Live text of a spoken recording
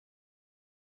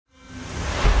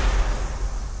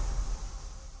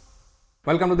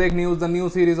Welcome to Dekh News. The new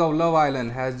series of Love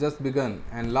Island has just begun,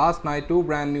 and last night two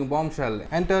brand new bombshells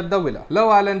entered the villa. Love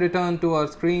Island returned to our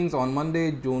screens on Monday,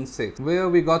 June 6th, where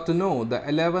we got to know the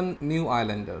 11 new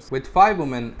islanders, with 5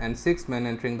 women and 6 men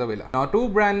entering the villa. Now, two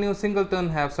brand new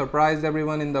singletons have surprised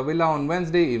everyone in the villa on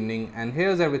Wednesday evening, and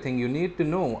here's everything you need to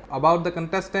know about the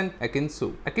contestant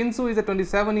Ekin-Su. Ekin-Su is a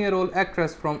 27-year-old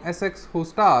actress from Essex who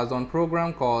stars on a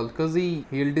program called Kızı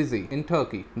Yıldızı in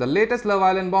Turkey. The latest Love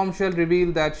Island bombshell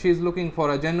revealed that she is looking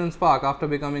for a genuine spark after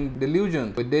becoming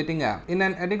disillusioned with dating app. In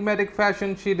an enigmatic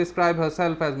fashion, she described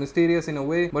herself as mysterious in a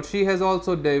way, but she has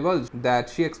also divulged that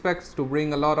she expects to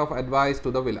bring a lot of advice to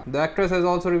the villa. The actress has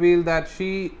also revealed that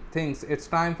she thinks it's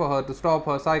time for her to stop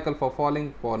her cycle for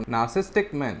falling for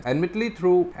narcissistic men.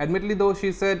 Admittedly though,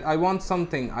 she said, "I want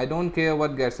something, I don't care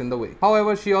what gets in the way."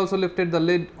 However, she also lifted the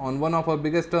lid on one of her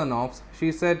biggest turnoffs.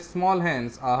 She said small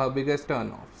hands are her biggest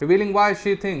turnoff. Revealing why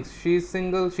she thinks she's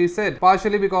single, she said,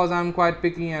 "Partially because I'm quite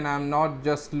picky and I'm not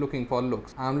just looking for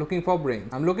looks. I'm looking for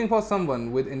brains. I'm looking for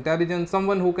someone with intelligence,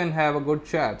 someone who can have a good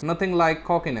chat. Nothing like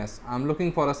cockiness. I'm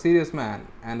looking for a serious man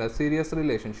and a serious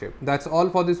relationship." That's all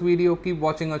for this video. Keep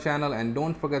watching our channel and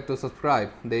don't forget to subscribe.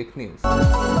 Dekh News.